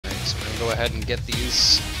go ahead and get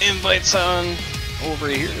these invites on over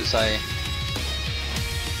here as I...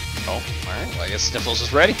 Oh, alright, well I guess Sniffulls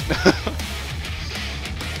is ready.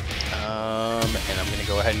 And I'm gonna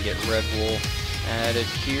go ahead and get Redwulf added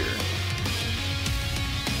here.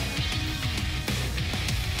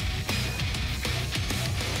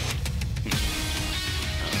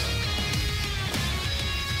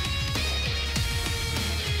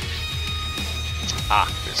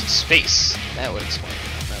 There's a space. That would explain it.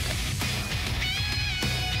 Okay.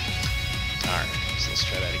 Alright, so let's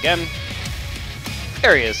try that again.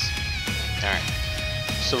 There he is. Alright.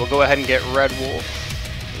 So we'll go ahead and get Redwulf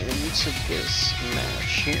into this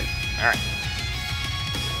match here. Alright.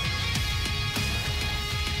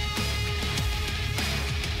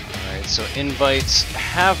 Alright, so invites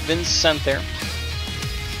have been sent there.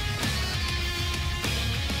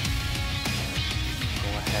 Go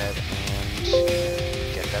ahead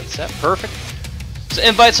and get that set. Perfect. So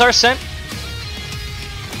invites are sent.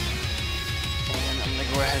 And I'm going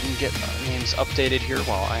to go ahead and get names updated here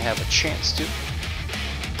while I have a chance to.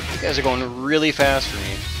 You guys are going really fast for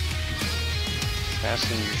me.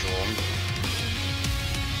 Faster than usual.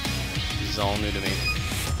 This is all new to me.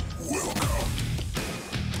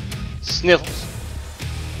 Sniffulls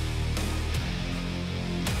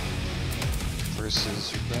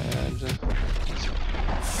versus Red.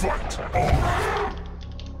 Fight on.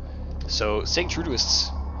 So, staying true to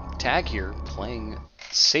his tag here, playing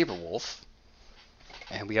Sabrewulf.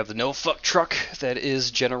 And we have the no fuck truck that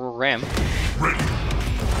is General RAAM.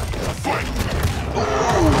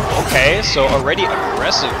 Ooh, okay, so already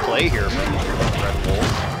aggressive play here from Redwulf.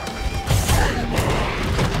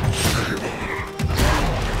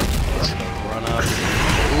 Run up.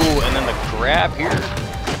 Ooh, and then the grab here.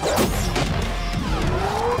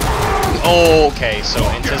 Okay, so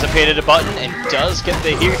anticipated a button and does get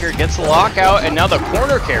the here, gets the lockout, and now the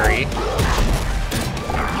corner carry. And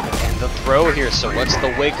the throw here, so what's the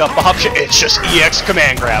wake up option? It's just EX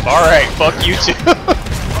command grab. Alright, fuck you too.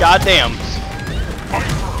 Goddamn.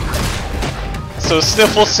 So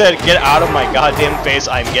Sniffulls said, get out of my goddamn face,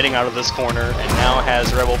 I'm getting out of this corner, and now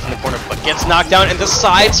has Redwulf in the corner, but gets knocked down, and the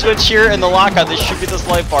side switch here, and the lockout, this should be this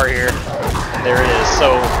life bar here. And there it is,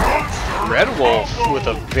 so Redwulf with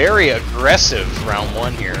a very aggressive round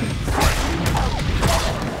one here.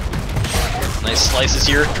 Nice slices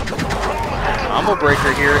here. Combo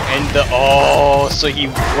breaker here, and the, oh, so he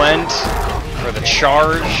went for the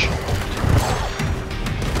charge.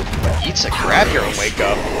 Eats a grab here and wake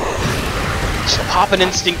up. So pop an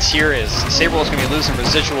instinct here is Sabrewulf's gonna be losing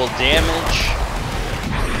residual damage.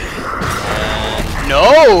 And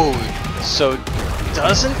no! So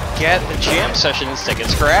doesn't get the jam session instinct,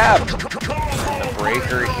 gets grabbed. The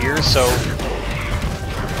breaker here, so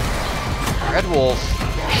Redwulf,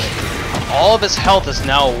 all of his health is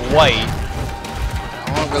now white.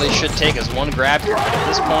 All it really should take is one grab here, but at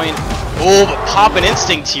this point, oh, but pop an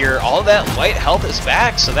instinct here, all that white health is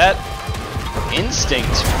back, so that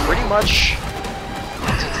instinct pretty much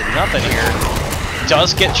to nothing here.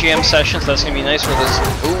 Does get jam sessions, that's gonna be nice for this.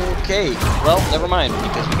 Okay, well, never mind,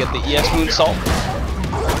 because we get the EX moonsault.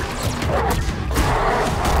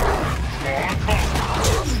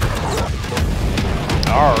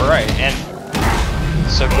 Alright, and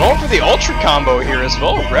so going for the ultra combo here as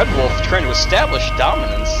well. Redwulf trying to establish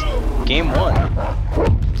dominance. Game one.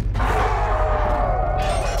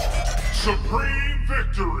 Supreme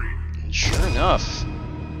victory. And sure enough.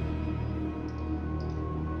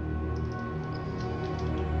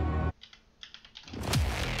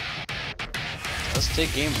 Let's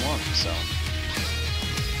take game one, so.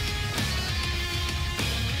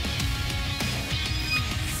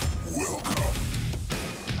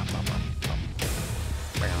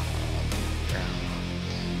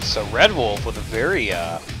 So Redwulf with a very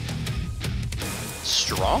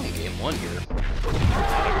strong game one here.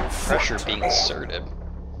 Pressure being asserted.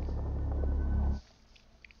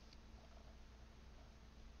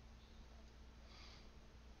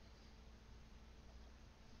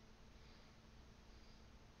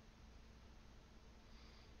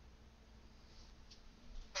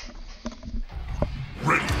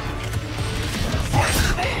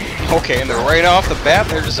 Okay, and they're right off the bat,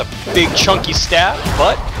 they're just a big chunky stab,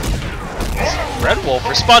 but Redwulf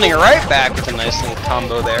responding right back with a nice little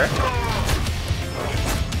combo there.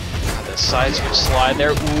 The side switch slide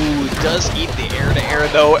there. Ooh, does eat the air to air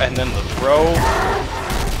though, and then the throw.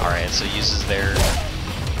 Alright, so uses their,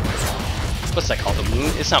 what's that called? The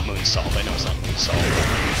moon? It's not moonsault. I know it's not moonsault.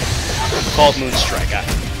 It's called moonstrike.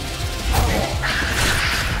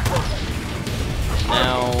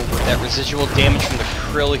 Now, with that residual damage from the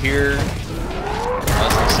krill here,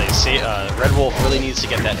 was gonna say, Redwulf really needs to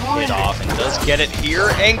get that hit off, and does get it here,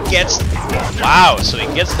 and gets, wow, so he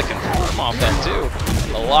gets the confirm off that too.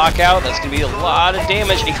 The lockout, that's gonna be a lot of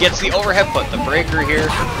damage. He gets the overhead, but the breaker here.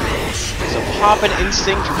 So pop an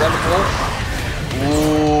instinct to Redwulf.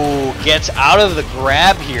 Ooh, gets out of the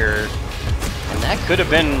grab here, and that could have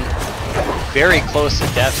been very close to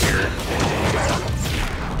death here.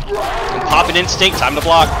 And pop an instinct, time to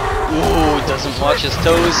block. Ooh, doesn't watch his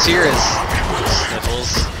toes here as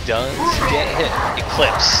Sniffulls does get hit.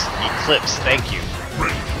 Eclipse, thank you.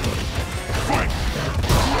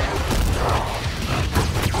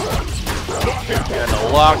 And a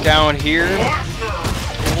lockdown here.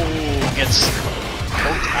 Ooh, gets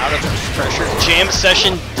poked out of the pressure. Jam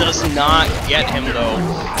session does not get him though.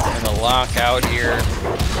 And the lockout here.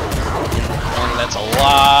 And that's a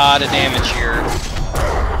lot of damage here.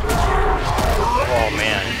 Oh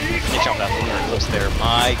man, finish off that lunar eclipse there.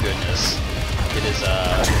 My goodness. It is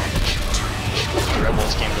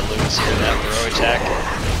Rebels came to lose here, that throw attack.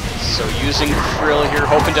 So using Frill here,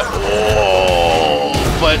 hoping to, oh,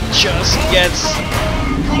 but just gets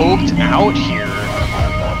poked out here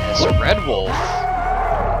as Redwulf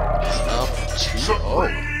is up 2-0.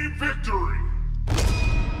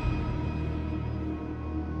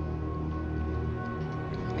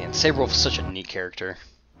 Man, Sabrewulf is such a neat character.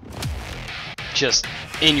 Just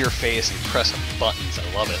in your face and pressing buttons,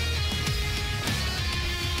 I love it.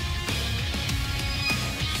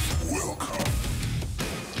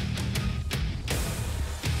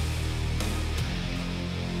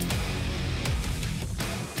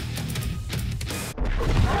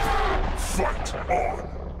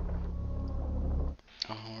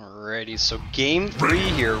 Alrighty, so game 3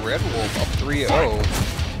 here, Redwulf up 3-0.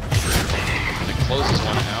 To close this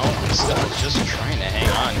one out, Sniffulls just trying to hang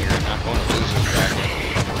on here, not going to lose his bracket.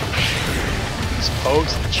 These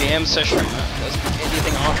pokes, the jam session, doesn't get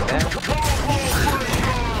anything off that.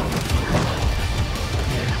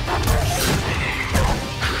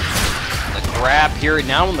 The grab here,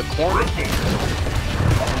 now in the corner.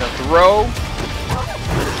 And the throw.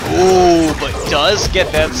 Ooh, but does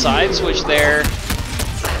get that side switch there.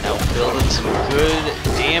 Now building some good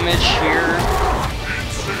damage here.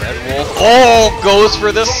 Redwulf, oh, goes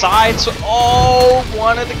for the side switch. Oh,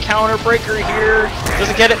 wanted the counter breaker here.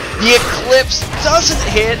 Doesn't get it. The Eclipse doesn't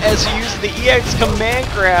hit as he uses the EX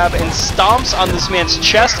command grab and stomps on this man's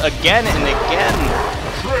chest again and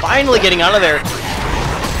again. Finally getting out of there.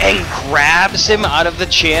 And grabs him out of the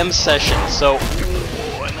jam session. So,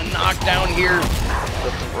 ooh, and the knockdown here.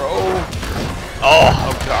 The throw. Oh,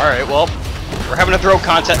 okay, alright, well, we're having a throw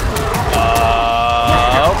contest.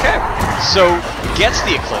 Okay. So, gets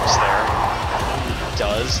the Eclipse there.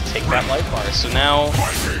 Does take that life bar. So now,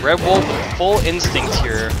 Redwulf with full instinct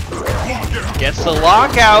here. Gets the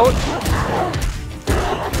lockout.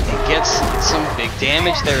 And gets some big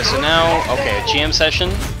damage there. So now, okay, a jam session.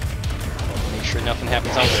 Make sure nothing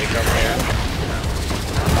happens on wake up there.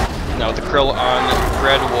 Now with the Krill on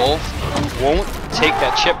Redwulf. Won't take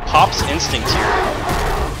that chip. Pops instinct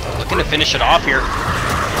here. Looking to finish it off here.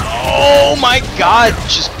 Oh my god!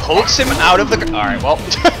 Just pokes him out of the... Alright, well...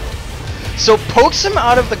 So pokes him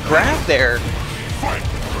out of the grab there.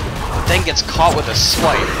 Then gets caught with a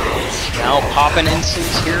swipe. Now popping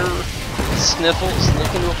instincts here. Sniffulls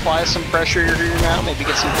looking to apply some pressure here now. Maybe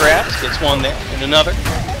get some grabs. Gets one there. And another.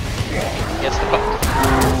 Gets the...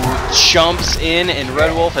 Jumps in, and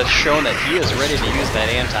Redwulf has shown that he is ready to use that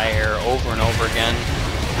anti-air over and over again.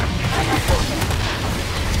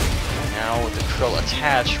 Now with the Krill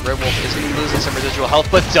attached, Redwulf is going to be losing some residual health,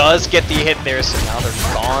 but does get the hit there, so now they're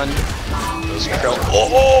gone. Those Krill,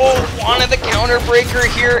 oh, wanted the counter breaker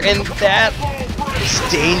here, and that is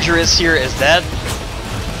dangerous here, as that...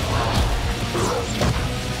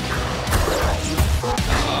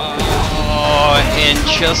 And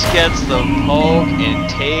just gets the poke and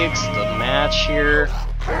takes the match here.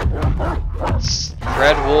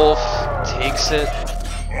 Redwulf takes it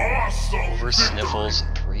over Sniffulls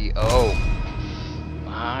 3-0.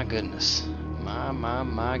 My goodness.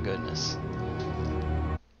 My goodness.